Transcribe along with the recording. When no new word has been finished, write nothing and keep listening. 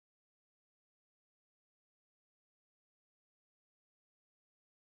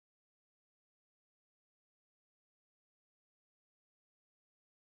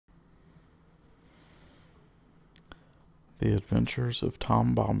The Adventures of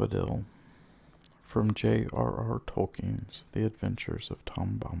Tom Bombadil, from J.R.R. Tolkien's The Adventures of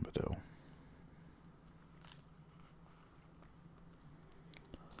Tom Bombadil.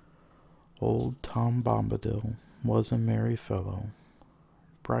 Old Tom Bombadil was a merry fellow.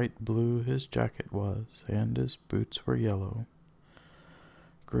 Bright blue his jacket was, and his boots were yellow.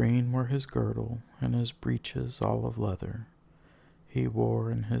 Green were his girdle, and his breeches all of leather. He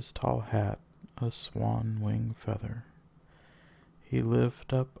wore in his tall hat a swan-wing feather. He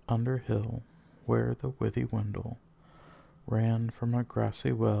lived up under hill, where the withy Wendell ran from a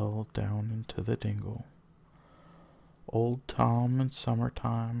grassy well down into the dingle. Old Tom in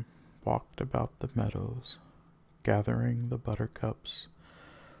summer-time walked about the meadows, gathering the buttercups,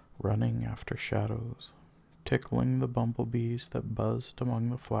 running after shadows, tickling the bumblebees that buzzed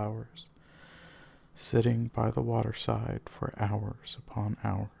among the flowers, sitting by the waterside for hours upon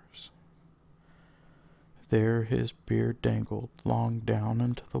hours. There his beard dangled long down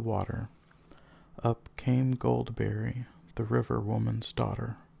into the water. Up came Goldberry, the river woman's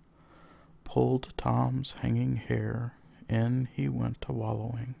daughter, pulled Tom's hanging hair, in he went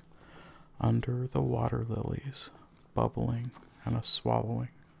a-wallowing, under the water lilies, bubbling and a-swallowing.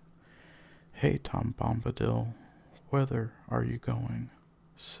 "Hey, Tom Bombadil, whither are you going?"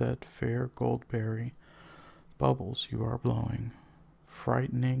 said fair Goldberry. "Bubbles you are blowing,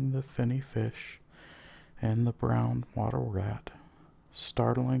 frightening the finny fish and the brown water rat,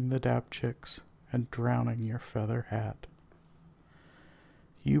 startling the dabchicks and drowning your feather hat."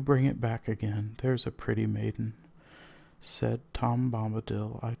 "You bring it back again, there's a pretty maiden," said Tom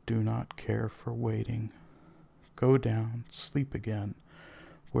Bombadil. "I do not care for waiting. Go down, sleep again,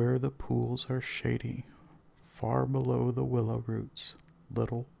 where the pools are shady, far below the willow roots,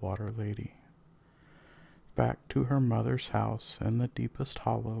 little water lady." Back to her mother's house in the deepest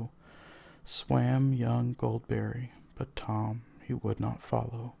hollow swam young Goldberry, but Tom he would not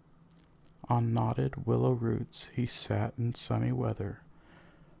follow. On knotted willow roots he sat in sunny weather,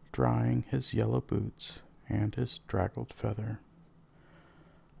 drying his yellow boots and his draggled feather.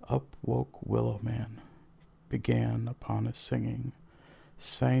 Up woke Willow Man, began upon his singing,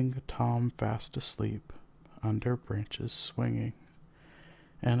 sang Tom fast asleep, under branches swinging,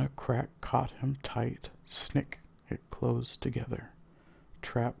 and a crack caught him tight, snick, it closed together,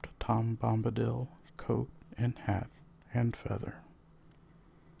 trapped Tom Bombadil, coat and hat and feather.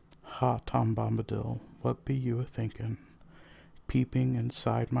 "Ha, Tom Bombadil, what be you a-thinking, peeping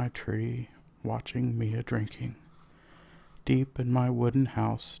inside my tree, watching me a-drinking, deep in my wooden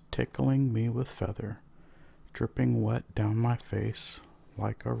house, tickling me with feather, dripping wet down my face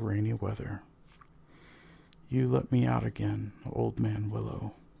like a rainy weather? You let me out again, Old Man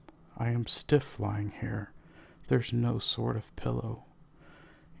Willow. I am stiff lying here, there's no sort of pillow.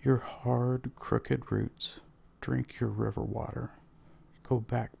 Your hard, crooked roots, drink your river water, go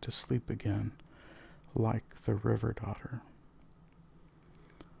back to sleep again, like the river daughter."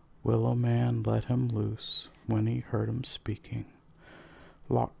 Willow Man let him loose when he heard him speaking,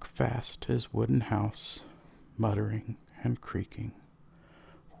 locked fast his wooden house, muttering and creaking,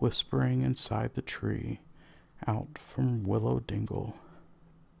 whispering inside the tree. Out from Willow Dingle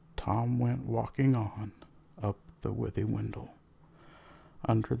Tom went walking on, up the withy Wendell.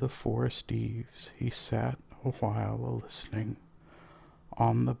 Under the forest eaves he sat a while a-listening.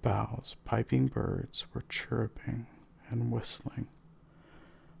 On the boughs piping birds were chirruping and whistling.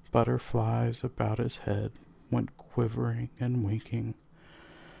 Butterflies about his head went quivering and winking,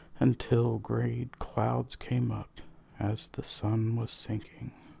 until grey clouds came up as the sun was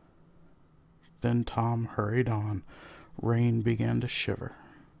sinking. Then Tom hurried on, rain began to shiver,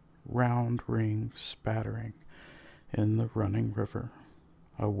 round rings spattering in the running river.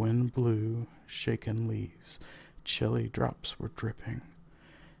 A wind blew, shaken leaves, chilly drops were dripping.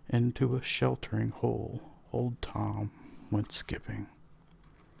 Into a sheltering hole old Tom went skipping.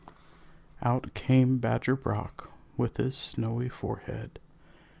 Out came Badger Brock with his snowy forehead,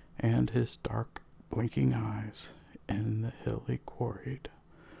 and his dark blinking eyes in the hill he quarried.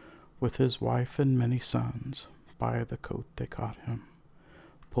 With his wife and many sons, by the coat they caught him,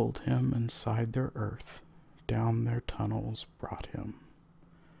 pulled him inside their earth, down their tunnels brought him.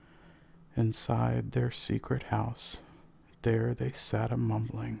 Inside their secret house, there they sat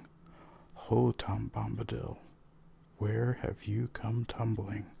a-mumbling, "Ho, Tom Bombadil, where have you come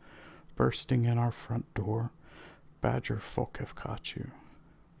tumbling? Bursting in our front door, badger folk have caught you.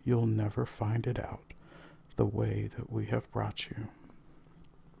 You'll never find it out, the way that we have brought you."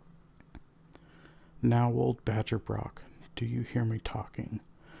 "Now, old Badger Brock, do you hear me talking?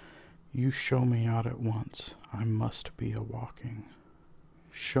 You show me out at once, I must be a-walking.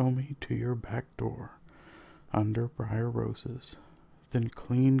 Show me to your back door, under briar roses, then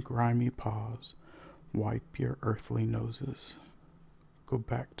clean grimy paws, wipe your earthly noses. Go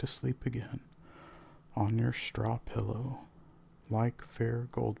back to sleep again, on your straw pillow, like fair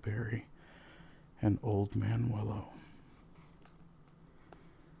Goldberry and old man Willow.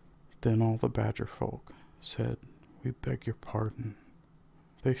 Then all the badger folk said, "We beg your pardon."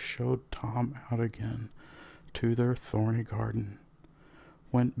 They showed Tom out again to their thorny garden,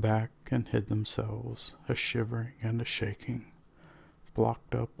 went back and hid themselves, a shivering and a shaking,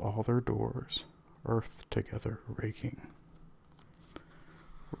 blocked up all their doors, earth together raking.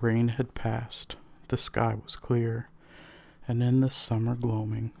 Rain had passed, the sky was clear, and in the summer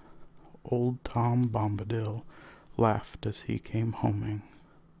gloaming, old Tom Bombadil laughed as he came homing,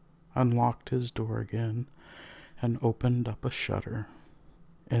 unlocked his door again, and opened up a shutter.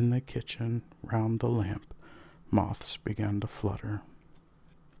 In the kitchen, round the lamp, moths began to flutter.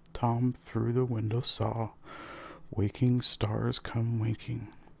 Tom through the window saw waking stars come winking,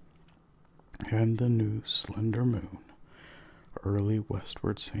 and the new slender moon early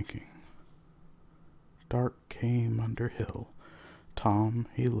westward sinking. Dark came under hill. Tom,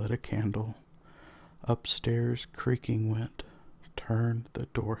 he lit a candle, upstairs creaking went, turned the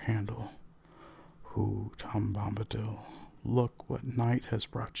door handle. "Who, Tom Bombadil, look what night has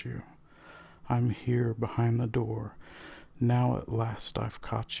brought you. I'm here behind the door, now at last I've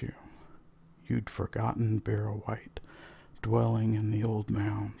caught you. You'd forgotten Barrow-wight, dwelling in the old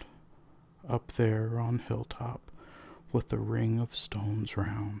mound, up there on hilltop, with the ring of stones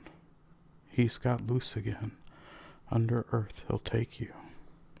round. He's got loose again, under earth he'll take you.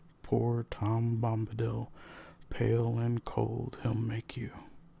 Poor Tom Bombadil, pale and cold he'll make you.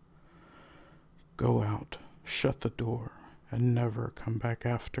 Go out, shut the door, and never come back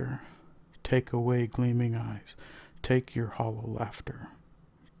after. Take away gleaming eyes, take your hollow laughter.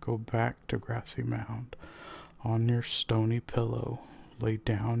 Go back to grassy mound, on your stony pillow lay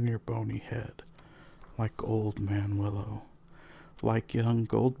down your bony head, like old man Willow, like young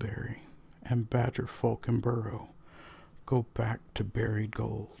Goldberry, and badger folk and burrow. Go back to buried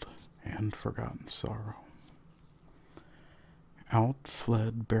gold and forgotten sorrow." Out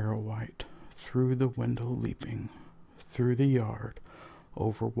fled Barrow-wight, through the window leaping, through the yard,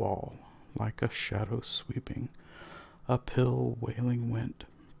 over wall, like a shadow sweeping. Uphill wailing went,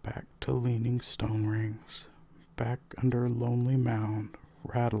 back to leaning stone rings, back under lonely mound,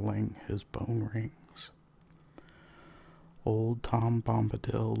 rattling his bone rings. Old Tom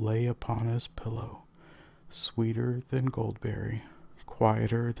Bombadil lay upon his pillow, sweeter than Goldberry,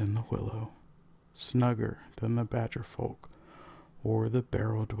 quieter than the willow, snugger than the badger folk or the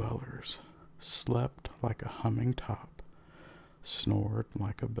barrow dwellers, slept like a humming top, snored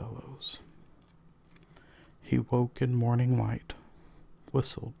like a bellows. He woke in morning light,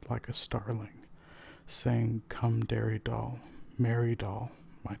 whistled like a starling, sang, "Come, dairy doll, merry doll,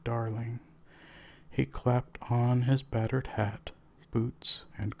 my darling." He clapped on his battered hat, boots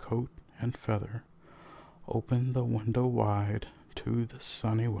and coat and feather, opened the window wide to the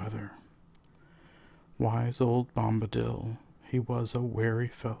sunny weather. Wise old Bombadil, he was a wary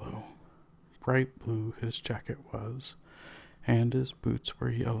fellow, bright blue his jacket was, and his boots were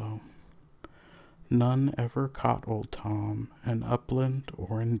yellow. None ever caught old Tom in upland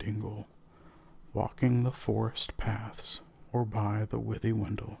or in dingle, walking the forest paths, or by the withy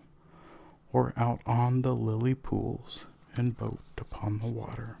windle, or out on the lily pools, in boat upon the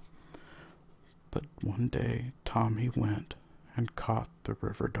water. But one day Tom he went, and caught the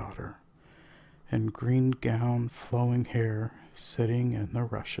river daughter, in green gown, flowing hair, sitting in the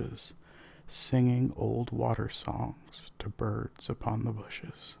rushes, singing old water songs to birds upon the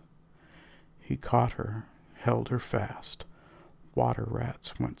bushes. He caught her, held her fast, water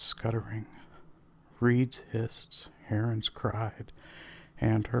rats went scuttering, reeds hissed, herons cried,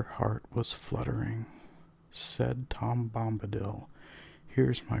 and her heart was fluttering. Said Tom Bombadil,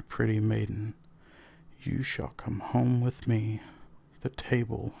 "Here's my pretty maiden, you shall come home with me, the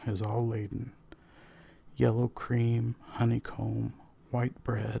table is all laden, yellow cream, honeycomb, white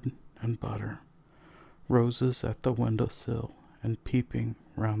bread and butter, roses at the window-sill and peeping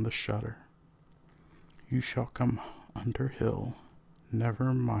round the shutter. You shall come under hill,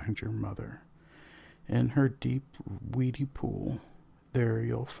 never mind your mother. In her deep weedy pool, there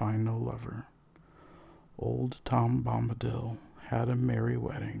you'll find no lover." Old Tom Bombadil had a merry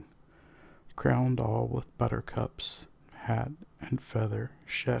wedding, crowned all with buttercups, hat and feather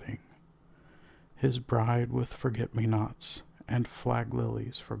shedding. His bride with forget-me-nots and flag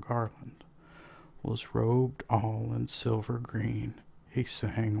lilies for garland was robed all in silver green. He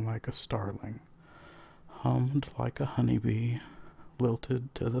sang like a starling, hummed like a honeybee,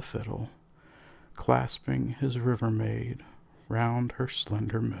 lilted to the fiddle, clasping his river maid round her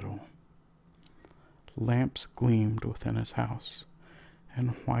slender middle. Lamps gleamed within his house,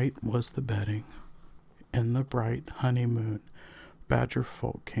 and white was the bedding. In the bright honeymoon badger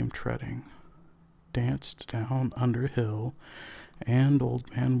folk came treading, danced down under hill, and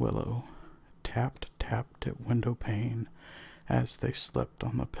old man Willow tapped at window pane as they slept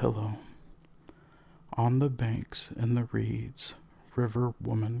on the pillow. On the banks in the reeds, river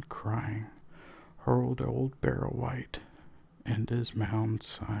woman crying, hurled old barrow-wight and his mound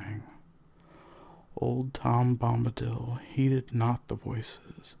sighing. Old Tom Bombadil heeded not the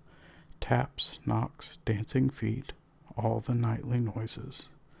voices, taps, knocks, dancing feet, all the nightly noises.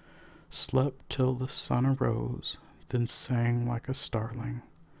 Slept till the sun arose, then sang like a starling,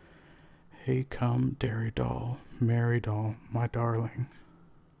 "Hey come, dairy doll, merry doll, my darling,"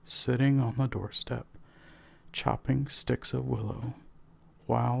 sitting on the doorstep, chopping sticks of willow,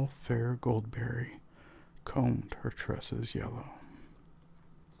 while fair Goldberry combed her tresses yellow.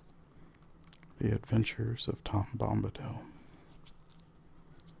 The Adventures of Tom Bombadil.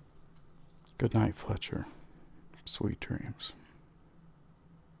 Good night, Fletcher. Sweet dreams.